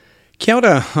Kia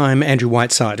ora, I'm Andrew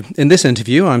Whiteside. In this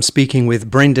interview, I'm speaking with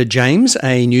Brenda James,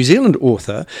 a New Zealand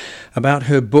author, about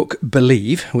her book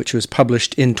Believe, which was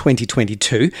published in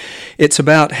 2022. It's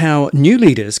about how new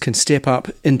leaders can step up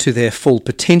into their full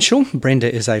potential.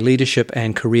 Brenda is a leadership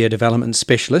and career development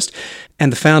specialist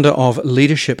and the founder of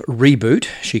Leadership Reboot.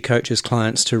 She coaches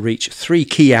clients to reach 3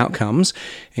 key outcomes: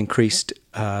 increased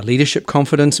leadership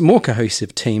confidence, more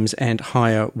cohesive teams, and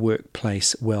higher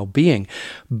workplace well-being.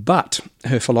 But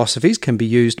her philosophies can be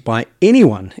used by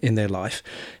anyone in their life.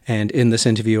 And in this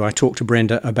interview, I talked to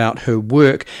Brenda about her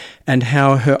work and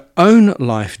how her own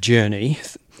life journey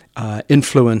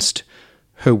influenced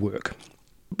her work.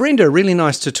 Brenda, really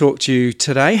nice to talk to you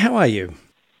today. How are you?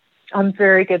 I'm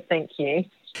very good, thank you.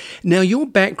 Now, your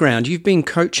background, you've been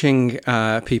coaching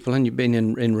people and you've been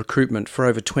in recruitment for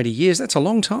over 20 years. That's a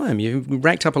long time. You've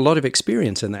racked up a lot of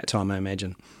experience in that time, I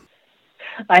imagine.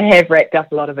 I have racked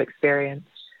up a lot of experience.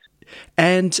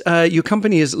 And your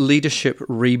company is Leadership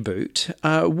Reboot.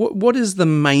 What is the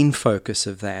main focus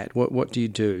of that? What do you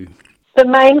do? The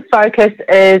main focus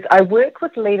is I work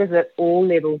with leaders at all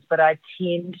levels, but I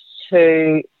tend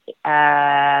to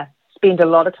spend a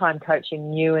lot of time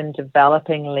coaching new and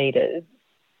developing leaders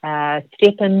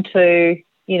step into,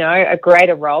 a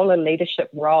greater role, a leadership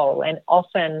role. And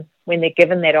often when they're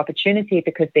given that opportunity,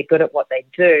 because they're good at what they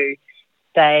do,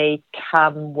 they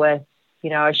come with,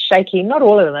 a shaky, not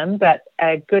all of them, but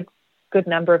a good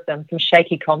number of them, some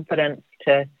shaky confidence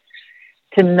to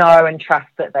know and trust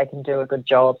that they can do a good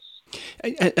job.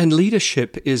 And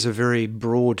leadership is a very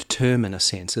broad term in a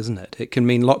sense, isn't it? It can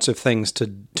mean lots of things to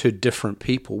different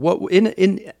people. What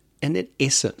in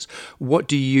essence, what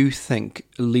do you think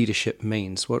leadership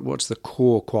means? What's the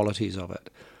core qualities of it?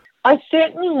 I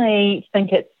certainly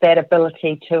think it's that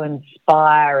ability to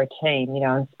inspire a team,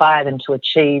 inspire them to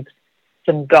achieve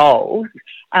some goals.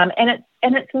 And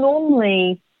it's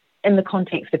normally in the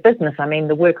context of business. I mean,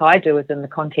 the work I do is in the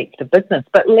context of business,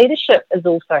 but leadership is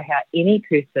also how any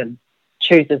person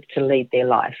chooses to lead their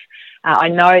life. I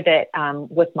know that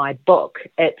with my book,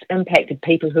 it's impacted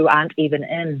people who aren't even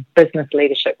in business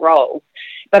leadership roles.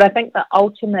 But I think the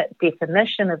ultimate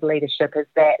definition of leadership is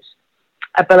that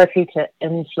ability to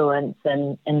influence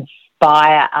and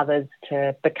inspire others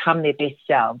to become their best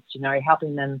selves,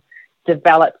 helping them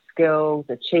develop skills,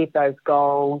 achieve those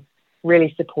goals,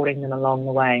 really supporting them along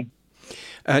the way.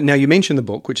 Now, you mentioned the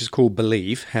book, which is called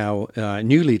Believe, how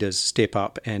new leaders step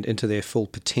up and into their full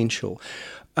potential.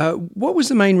 What was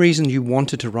the main reason you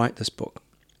wanted to write this book?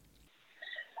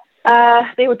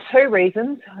 There were 2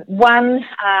 reasons. One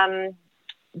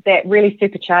that really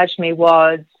supercharged me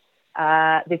was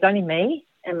there's only me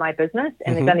in my business,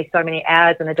 and there's only so many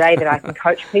hours in a day that I can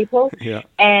coach people. Yeah.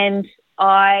 And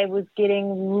I was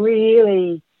getting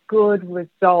really good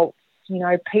results.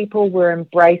 People were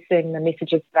embracing the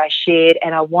messages that I shared,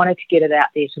 and I wanted to get it out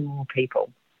there to more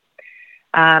people.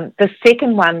 The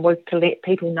second one was to let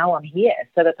people know I'm here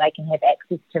so that they can have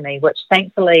access to me, which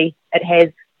thankfully it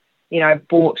has,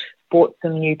 brought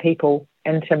some new people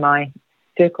into my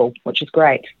circle, which is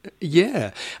great.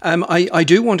 Yeah. I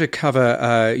do want to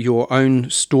cover your own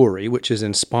story, which has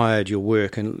inspired your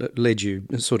work and led you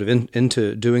sort of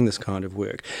into doing this kind of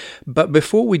work. But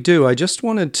before we do, I just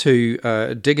wanted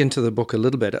to dig into the book a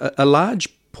little bit. A large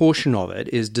portion of it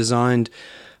is designed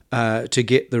to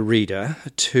get the reader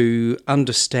to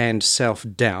understand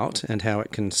self-doubt and how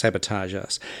it can sabotage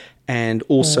us, and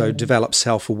also develop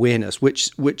self-awareness,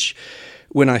 which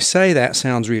when I say that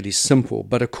sounds really simple,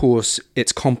 but of course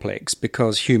it's complex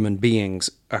because human beings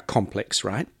are complex,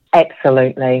 right?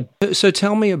 Absolutely. So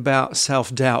tell me about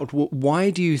self-doubt. Why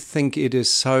do you think it is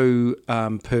so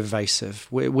pervasive?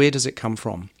 Where does it come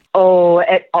from? Oh,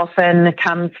 it often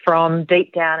comes from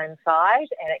deep down inside,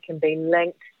 and it can be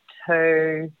linked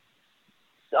to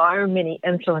so many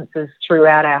influences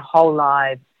throughout our whole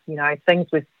lives. Things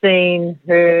we've seen,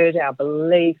 heard, our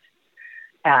beliefs,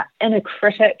 our inner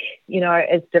critic,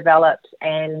 is developed.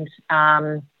 And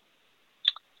that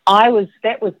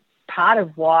was part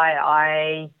of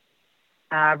why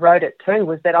I wrote it too,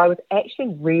 was that I was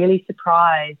actually really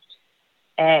surprised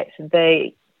at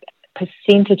the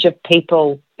percentage of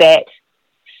people that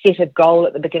set a goal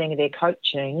at the beginning of their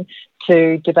coaching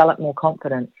to develop more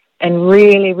confidence, and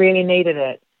really, really needed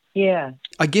it. Yeah.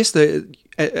 I guess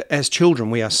as children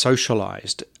we are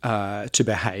socialized to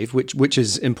behave, which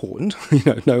is important.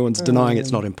 No one's denying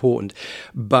it's not important.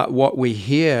 But what we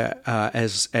hear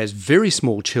as very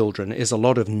small children is a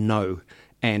lot of no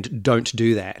and don't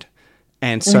do that.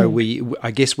 And so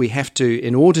I guess we have to,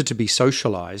 in order to be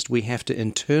socialized, we have to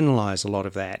internalize a lot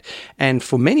of that. And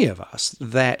for many of us,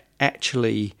 that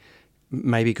actually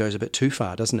maybe goes a bit too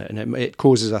far, doesn't it? And it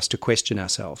causes us to question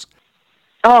ourselves.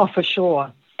 Oh, for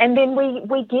sure. And then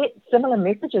we get similar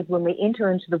messages when we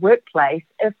enter into the workplace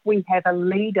if we have a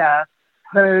leader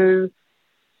who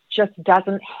just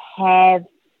doesn't have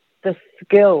the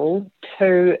skill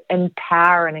to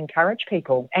empower and encourage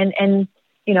people. And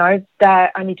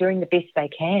they're only doing the best they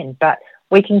can. But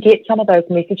we can get some of those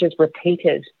messages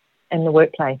repeated in the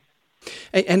workplace.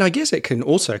 And I guess it can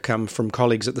also come from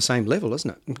colleagues at the same level,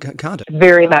 isn't it? Can't it?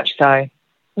 Very much so.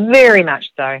 Very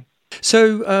much so.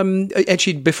 So,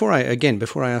 actually, before I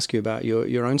ask you about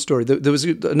your own story, there was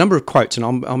a number of quotes, and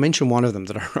I'll mention one of them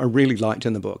that I really liked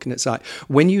in the book. And it's like,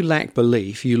 when you lack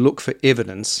belief, you look for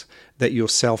evidence that your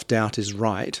self-doubt is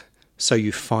right, so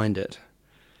you find it.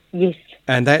 Yes.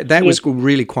 And that was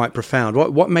really quite profound.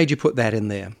 What made you put that in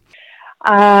there?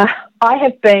 I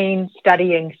have been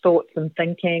studying thoughts and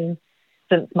thinking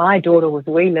since my daughter was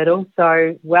wee little,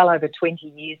 so well over 20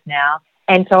 years now.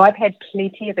 And so I've had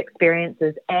plenty of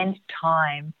experiences and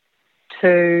time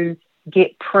to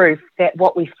get proof that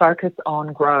what we focus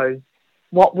on grows.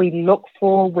 What we look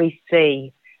for, we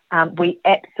see. We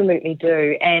absolutely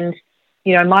do. And,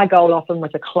 my goal often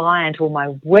with a client, or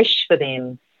my wish for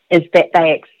them, is that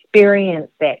they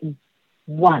experience that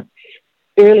once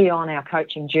early on our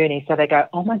coaching journey. So they go,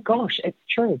 oh my gosh, it's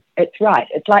true. It's right.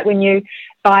 It's like when you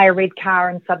buy a red car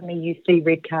and suddenly you see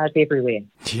red cars everywhere.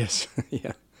 Yes.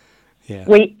 Yeah. Yeah.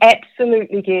 We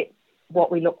absolutely get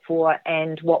what we look for,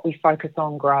 and what we focus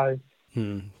on grows.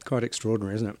 Quite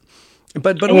extraordinary, isn't it?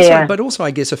 But also,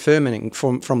 I guess affirming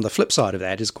from the flip side of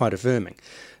that is quite affirming.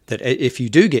 That if you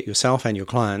do get yourself and your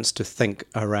clients to think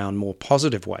around more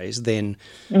positive ways, then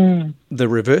the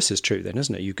reverse is true. Then,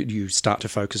 isn't it? You start to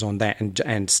focus on that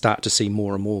and start to see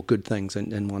more and more good things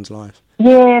in one's life.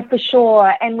 Yeah, for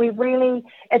sure. And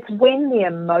it's when the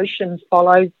emotion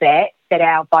follows that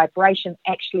our vibration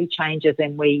actually changes,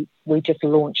 and we just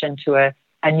launch into a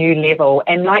new level.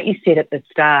 And like you said at the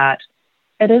start,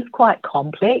 it is quite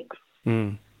complex,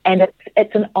 and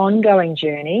it's an ongoing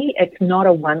journey. It's not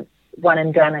a one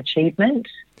and done achievement.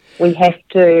 We have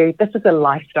to. This is a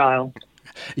lifestyle.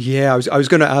 Yeah, I was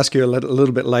going to ask you a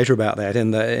little bit later about that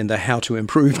in the how to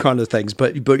improve kind of things,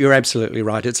 but you're absolutely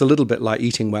right. It's a little bit like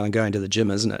eating well and going to the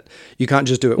gym, isn't it? You can't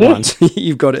just do it once.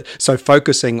 You've got it. So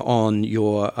focusing on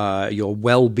your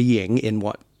well-being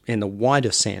in the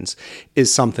wider sense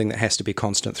is something that has to be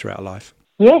constant throughout life.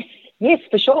 Yes,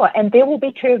 for sure. And there will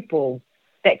be curveballs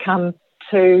that come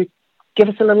to give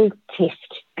us a little test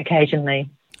occasionally.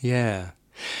 Yeah.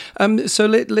 So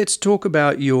let's talk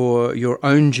about your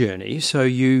own journey. So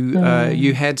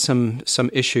you had some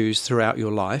issues throughout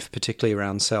your life, particularly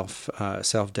around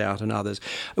self-doubt and others.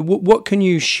 What can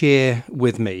you share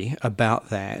with me about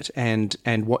that and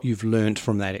what you've learned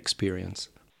from that experience?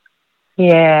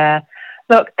 Yeah,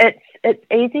 look, it's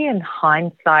easy in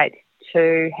hindsight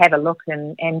to have a look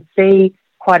and see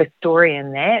quite a story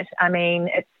in that. I mean,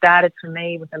 it started for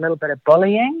me with a little bit of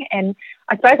bullying, and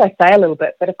I suppose I say a little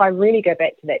bit, but if I really go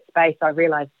back to that space, I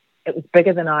realised it was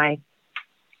bigger than I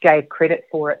gave credit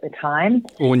for at the time.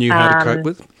 Or knew how to cope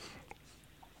with?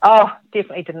 Oh,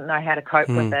 definitely didn't know how to cope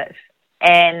with it,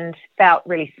 and felt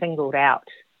really singled out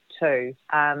too.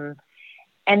 And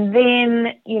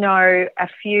then, a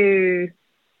few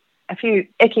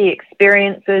icky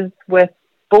experiences with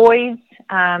boys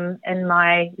in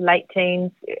my late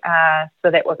teens, so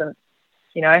that wasn't,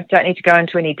 don't need to go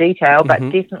into any detail, but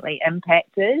definitely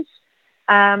impacted.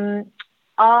 Sometimes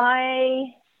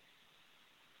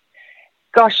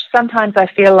I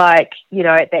feel like,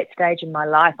 at that stage in my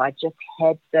life, I just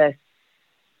had this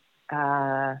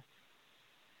inner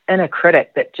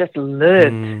critic that just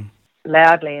lived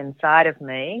loudly inside of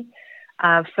me.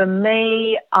 For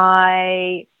me,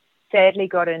 I sadly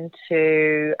got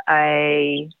into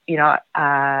a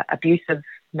abusive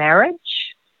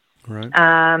marriage.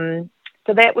 Right.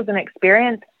 So that was an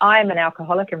experience. I am an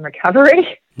alcoholic in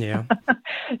recovery. Yeah.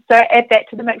 So add that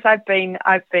to the mix. I've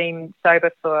been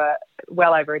sober for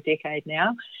well over a decade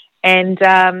now, and so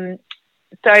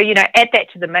add that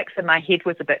to the mix, and my head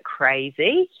was a bit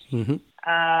crazy. Mm-hmm.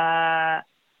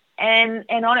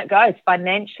 And on it goes.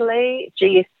 Financially,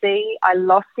 GSC, I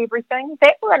lost everything.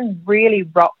 That one really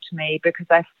rocked me because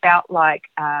I felt like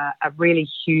a really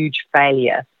huge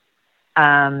failure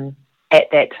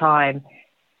at that time.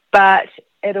 But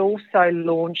it also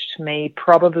launched me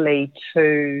probably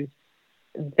to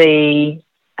the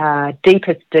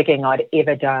deepest digging I'd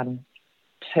ever done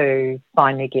to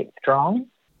finally get strong.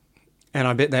 And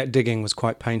I bet that digging was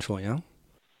quite painful, yeah?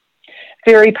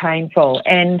 Very painful.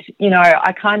 And,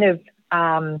 I kind of,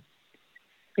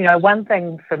 one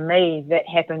thing for me that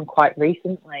happened quite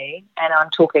recently, and I'm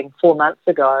talking 4 months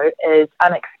ago, is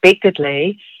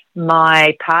unexpectedly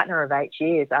my partner of 8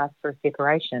 years asked for a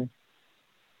separation.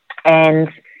 And,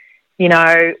 you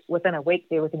know, within a week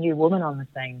there was a new woman on the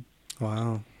scene.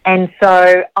 Wow. And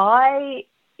so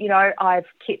I've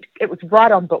kept, it was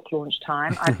right on book launch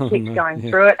time. I've kept going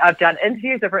through it. I've done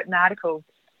interviews, I've written articles.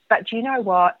 But do you know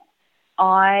what?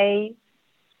 I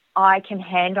can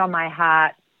hand on my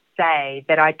heart say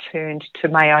that I turned to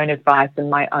my own advice in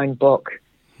my own book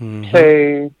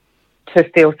to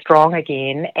feel strong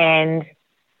again. And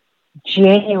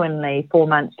genuinely 4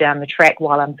 months down the track,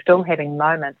 while I'm still having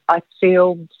moments, I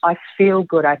feel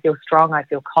good. I feel strong. I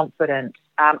feel confident.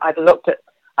 I've looked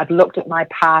at my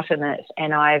part in it,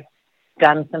 and I've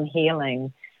done some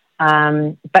healing.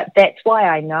 But that's why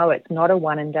I know it's not a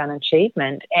one and done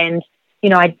achievement. And, you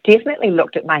know, I definitely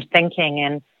looked at my thinking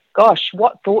and, gosh,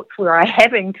 what thoughts were I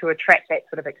having to attract that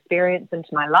sort of experience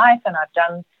into my life? And I've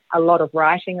done a lot of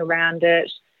writing around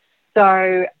it.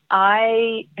 So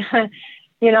I,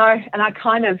 you know, and I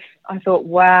thought,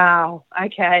 wow,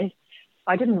 okay,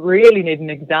 I didn't really need an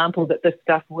example that this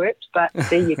stuff worked, but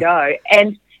there you go.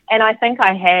 And I think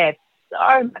I have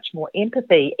so much more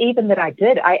empathy, even that I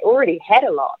already had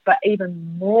a lot, but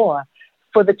even more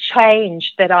for the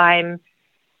change that I'm,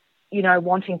 you know,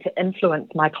 wanting to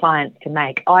influence my clients to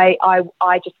make. I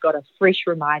just got a fresh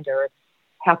reminder of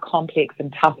how complex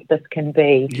and tough this can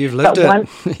be. You've lived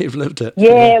it. You've lived it.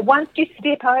 Yeah, once you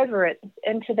step over it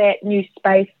into that new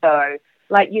space, though,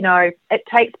 like, you know, it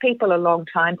takes people a long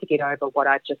time to get over what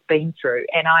I've just been through.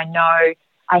 And I know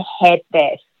I had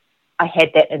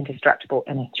that indestructible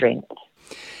inner strength.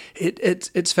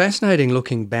 It's fascinating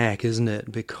looking back, isn't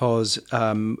it? Because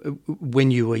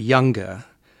when you were younger,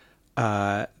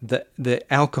 the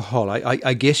alcohol,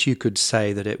 I guess you could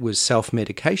say that it was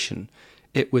self-medication.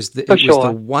 It was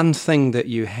the one thing that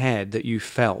you had that you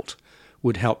felt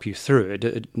would help you through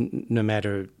it, no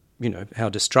matter, you know, how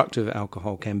destructive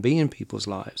alcohol can be in people's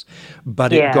lives.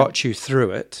 But it got you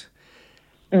through it.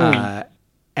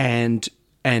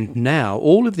 And now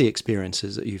all of the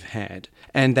experiences that you've had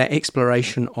and that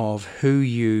exploration of who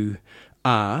you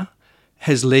are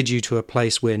has led you to a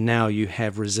place where now you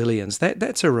have resilience.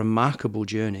 That's a remarkable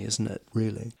journey, isn't it,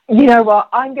 really? You know what?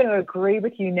 I'm going to agree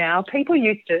with you now. People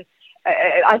used to,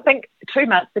 I think 2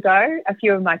 months ago, a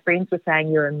few of my friends were saying,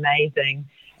 you're amazing.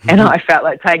 And I felt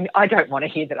like saying, I don't want to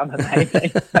hear that I'm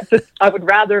amazing. I would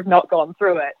rather have not gone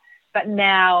through it. But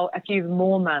now, a few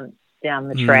more months down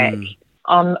the track,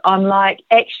 I'm like,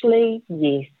 actually,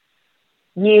 yes,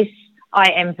 I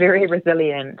am very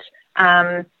resilient.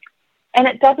 And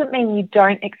it doesn't mean you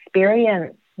don't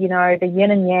experience, you know, the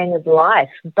yin and yang of life,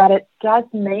 but it does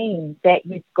mean that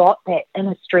you've got that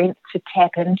inner strength to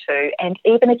tap into. And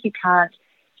even if you can't,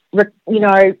 you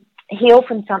know, heal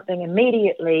from something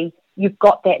immediately, you've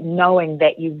got that knowing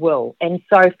that you will. And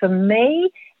so for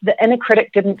me, the inner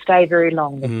critic didn't stay very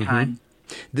long this time.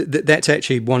 That's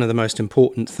actually one of the most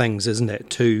important things, isn't it?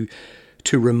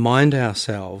 To remind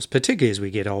ourselves, particularly as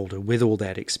we get older, with all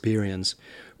that experience,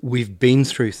 we've been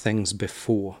through things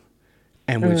before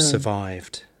and we've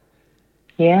survived.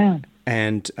 Yeah.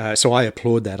 And so I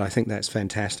applaud that. I think that's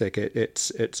fantastic.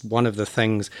 It's one of the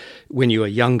things, when you were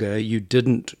younger, you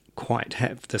didn't quite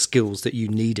have the skills that you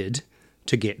needed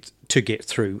to get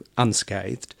through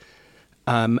unscathed.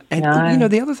 You know,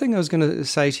 the other thing I was going to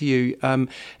say to you,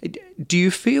 do you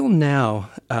feel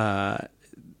now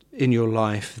in your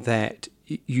life that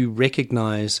you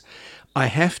recognise I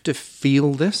have to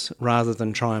feel this rather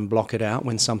than try and block it out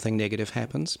when something negative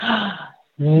happens?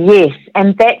 Yes,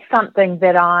 and that's something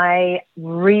that I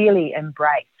really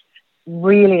embraced.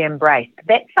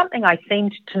 That's something I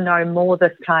seemed to know more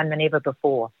this time than ever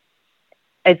before.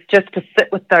 It's just to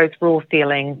sit with those raw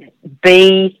feelings,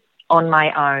 be on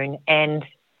my own, and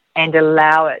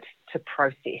allow it to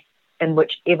process in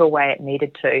whichever way it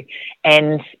needed to.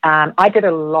 And I did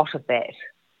a lot of that.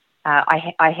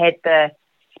 I had the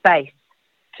space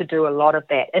to do a lot of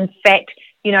that. In fact,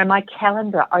 you know, my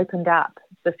calendar opened up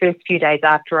the first few days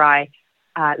after I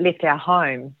left our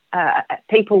home.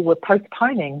 People were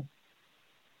postponing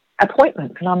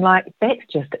appointments, and I'm like, that's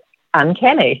just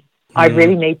uncanny. I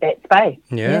really need that space.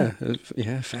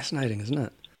 Yeah, fascinating, isn't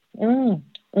it?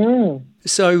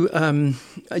 So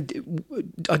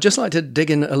I'd just like to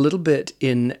dig in a little bit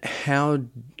in how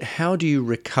do you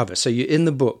recover? So in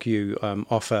the book you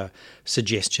offer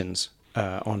suggestions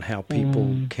on how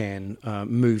people can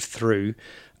move through,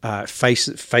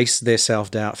 face their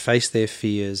self-doubt, face their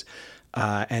fears,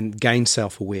 and gain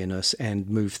self-awareness and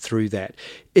move through that.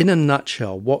 In a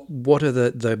nutshell, what are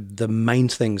the main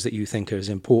things that you think are as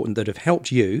important that have helped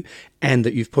you and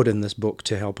that you've put in this book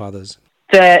to help others?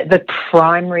 The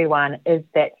primary one is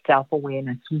that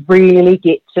self-awareness. Really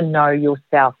get to know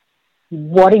yourself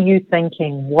what are you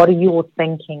thinking? What are your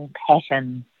thinking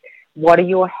patterns? What are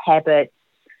your habits?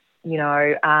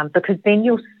 Because then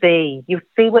you'll see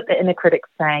what the inner critic's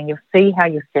saying. You'll see how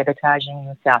you're sabotaging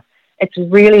yourself. It's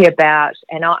really about,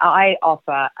 and I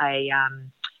offer a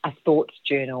thoughts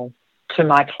journal to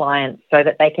my clients so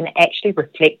that they can actually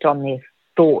reflect on their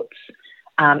thoughts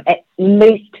at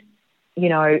least,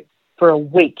 for a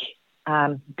week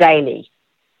daily,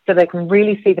 so they can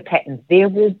really see the patterns. There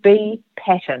will be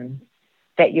patterns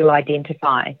that you'll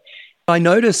identify. I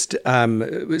noticed some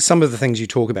of the things you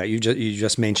talk about. You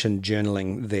just mentioned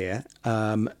journaling there,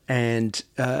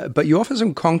 but you offer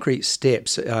some concrete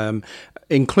steps,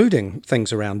 including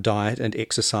things around diet and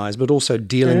exercise, but also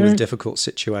dealing with difficult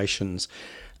situations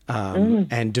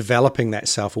and developing that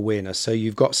self-awareness. So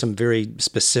you've got some very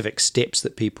specific steps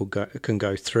that people can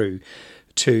go through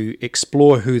to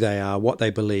explore who they are, what they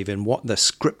believe in, what the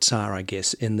scripts are, I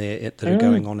guess, that are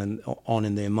going on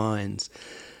in their minds.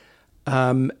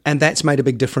 And that's made a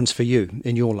big difference for you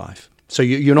in your life. So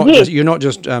you're not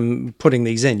just putting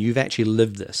these in. You've actually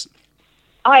lived this.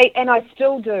 I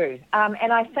still do,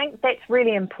 and I think that's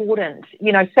really important.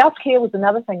 Self-care was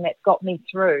another thing that got me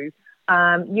through.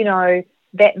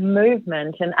 That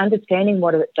movement and understanding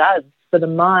what it does for the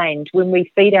mind. When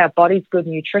we feed our bodies good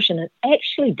nutrition, it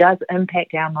actually does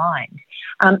impact our mind.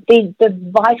 The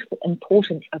vital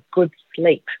importance of good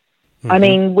sleep. I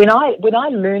mean, when I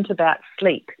learned about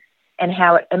sleep and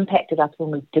how it impacted us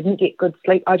when we didn't get good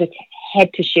sleep, I just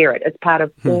had to share it as part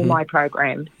of all my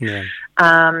programs. Yeah.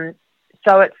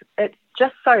 So it's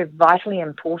just so vitally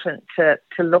important to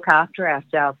look after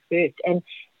ourselves first. And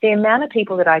the amount of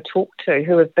people that I talk to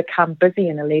who have become busy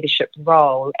in a leadership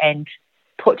role and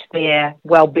put their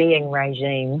well-being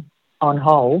regime on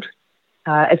hold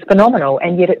is phenomenal,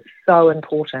 and yet it's so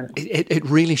important. It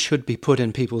really should be put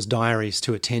in people's diaries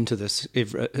to attend to this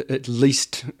at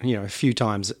least a few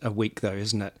times a week, though,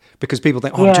 isn't it? Because people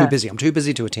think, I'm too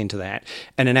busy to attend to that,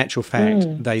 and in actual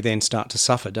fact, they then start to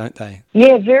suffer, don't they?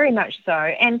 Yeah, very much so.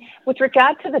 And with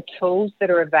regard to the tools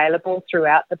that are available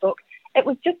throughout the book, it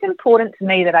was just important to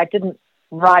me that I didn't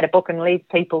write a book and leave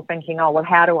people thinking, oh, well,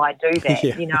 how do I do that?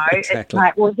 Exactly. It's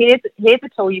like, well, here's a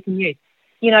tool you can use.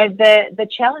 The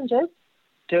challenge is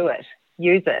do it,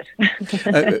 use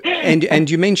it. And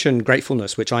you mentioned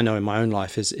gratefulness, which I know in my own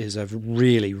life is a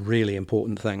really, really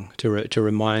important thing to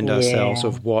remind ourselves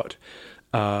of what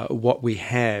we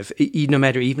have, no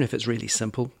matter, even if it's really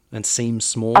simple and seems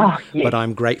small, but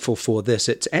I'm grateful for this.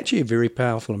 It's actually very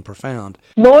powerful and profound.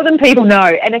 More than people know.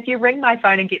 And if you ring my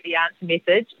phone and get the answer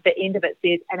message, the end of it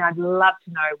says, and I'd love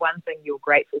to know one thing you're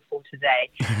grateful for today.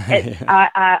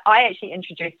 I actually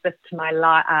introduced this to my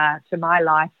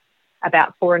life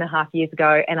about 4.5 years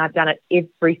ago, and I've done it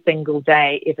every single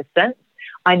day ever since.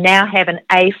 I now have an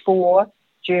A4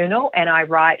 journal, and I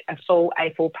write a full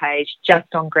A4 page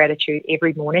just on gratitude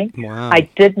every morning. Wow. I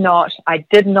did not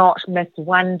miss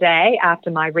one day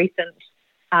after my recent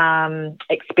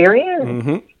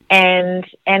experience, and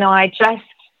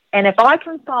if I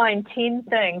can find 10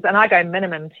 things, and I go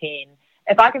minimum 10,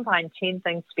 if I can find 10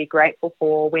 things to be grateful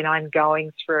for when I'm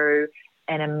going through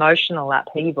an emotional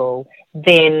upheaval,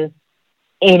 then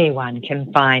anyone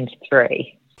can find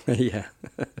 3. Yeah.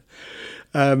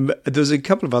 There's a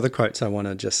couple of other quotes I want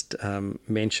to just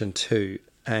mention too.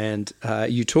 And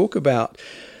you talk about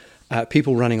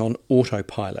people running on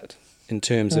autopilot in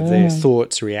terms of their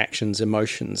thoughts, reactions,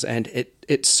 emotions. And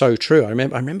it's so true. I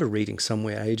remember reading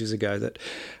somewhere ages ago that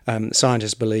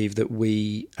scientists believe that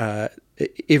we,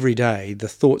 every day, the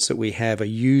thoughts that we have are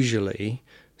usually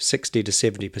 60 to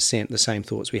 70% the same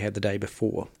thoughts we had the day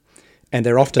before. And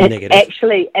they're often negative.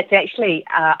 It's actually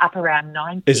up around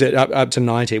 90. Is it up to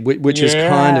 90, which is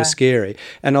kind of scary.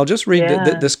 And I'll just read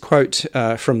this quote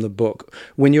from the book.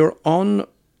 When you're on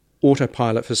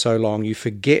autopilot for so long, you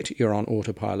forget you're on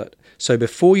autopilot. So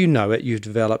before you know it, you've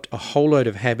developed a whole load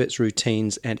of habits,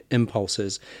 routines, and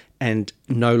impulses and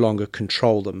no longer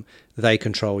control them. They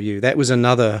control you. That was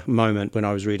another moment when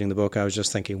I was reading the book. I was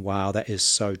just thinking, wow, that is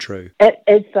so true. It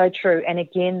is so true. And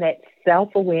again, that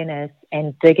self-awareness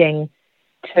and digging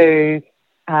to,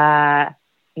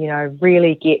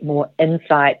 really get more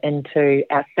insight into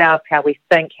ourselves, how we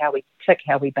think, how we tick,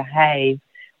 how we behave,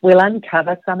 we'll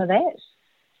uncover some of that.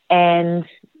 And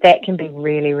that can be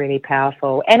really, really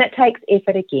powerful. And it takes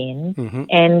effort again.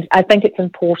 And I think it's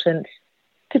important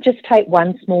to just take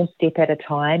one small step at a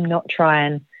time, not try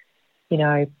and,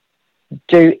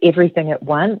 do everything at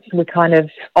once. We're kind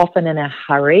of often in a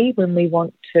hurry when we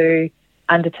want to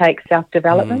undertake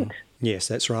self-development. Yes,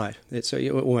 that's right. It's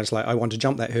almost like I want to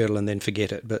jump that hurdle and then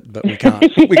forget it, but we can't.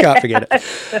 We can't forget it.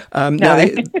 No. Now,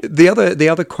 the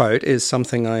other quote is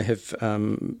something I have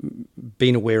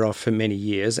been aware of for many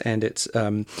years, and it's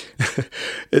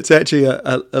it's actually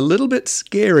a little bit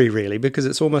scary, really, because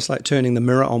it's almost like turning the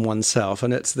mirror on oneself.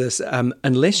 And it's this: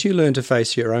 unless you learn to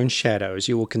face your own shadows,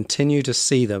 you will continue to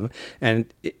see them,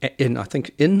 and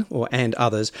and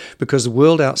others, because the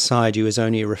world outside you is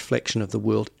only a reflection of the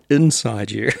world inside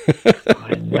you.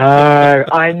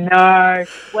 I know.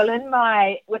 Well,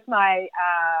 with my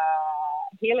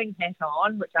healing hat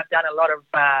on, which I've done a lot of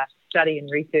study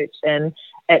and research in,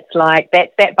 it's like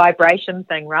that vibration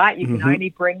thing, right? You can only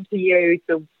bring to you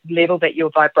the level that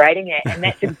you're vibrating at, and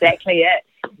that's exactly it.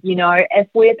 You know, if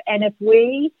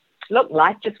we look,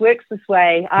 life just works this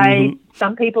way.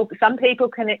 Some people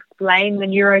can explain the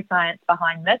neuroscience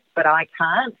behind this, but I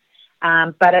can't.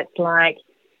 But it's like,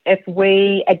 if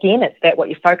we, again, it's that what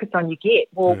you focus on, you get.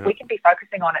 Well, we can be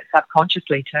focusing on it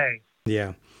subconsciously too.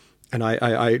 Yeah. And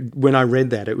I when I read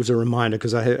that, it was a reminder,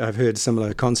 because I've heard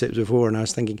similar concepts before, and I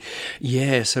was thinking,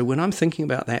 yeah, so when I'm thinking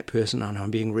about that person, I'm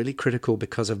being really critical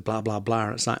because of blah, blah, blah.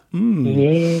 And it's like,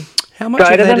 how much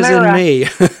of that is in me?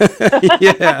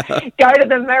 Yeah. Go to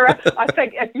the mirror. I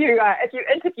think if you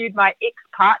interviewed my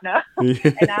ex-partner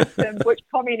and asked him which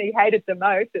comment he hated the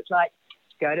most, it's like,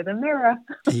 go to the mirror.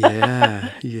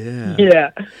 Yeah.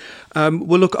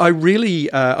 Well, look, I really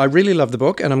love the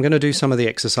book, and I'm going to do some of the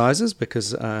exercises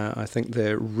because I think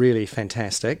they're really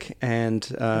fantastic. And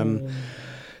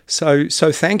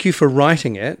so thank you for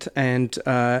writing it and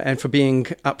for being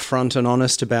upfront and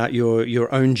honest about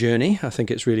your own journey. I think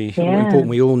it's really important.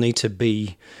 We all need to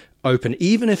be open,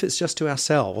 even if it's just to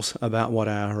ourselves, about what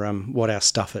our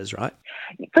stuff is, right?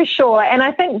 For sure. And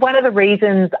I think one of the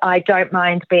reasons I don't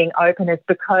mind being open is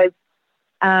because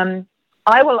I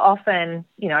will often,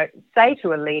 say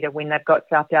to a leader when they've got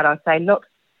self-doubt, I'll say, look,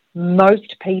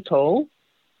 most people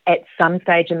at some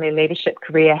stage in their leadership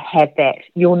career have that.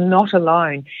 You're not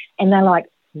alone. And they're like,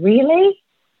 really?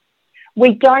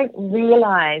 We don't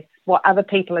realise what other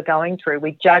people are going through.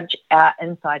 We judge our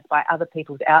insides by other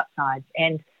people's outsides.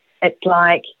 And it's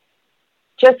like,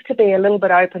 just to be a little bit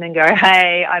open and go,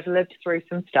 hey, I've lived through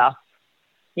some stuff.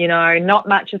 Not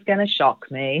much is going to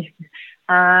shock me.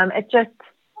 It just,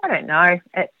 I don't know,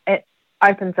 it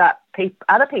opens up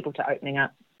other people to opening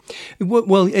up.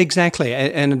 Well, exactly.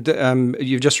 And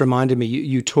you've just reminded me,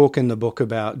 you talk in the book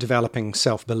about developing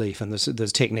self-belief, and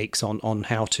there's techniques on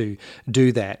how to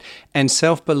do that. And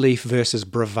self-belief versus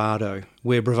bravado,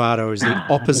 where bravado is the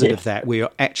opposite of that, where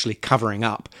you're actually covering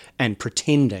up and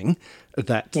pretending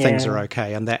that things are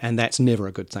okay, and that's never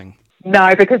a good thing.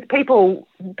 No, because people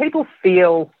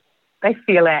feel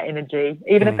our energy,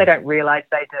 even if they don't realise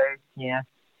they do. Yeah.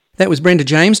 That was Brenda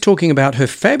James talking about her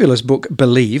fabulous book,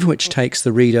 Believe, which takes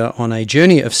the reader on a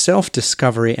journey of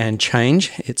self-discovery and change.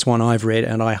 It's one I've read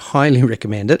and I highly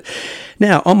recommend it.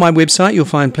 Now, on my website, you'll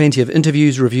find plenty of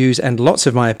interviews, reviews, and lots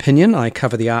of my opinion. I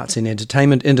cover the arts and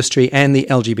entertainment industry and the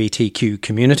LGBTQ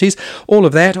communities. All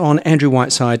of that on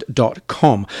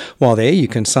andrewwhiteside.com. While there, you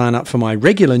can sign up for my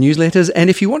regular newsletters, and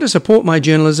if you want to support my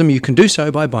journalism, you can do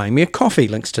so by buying me a coffee.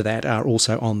 Links to that are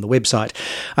also on the website.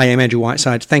 I am Andrew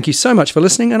Whiteside. Thank you so much for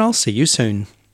listening, and I'll see you soon.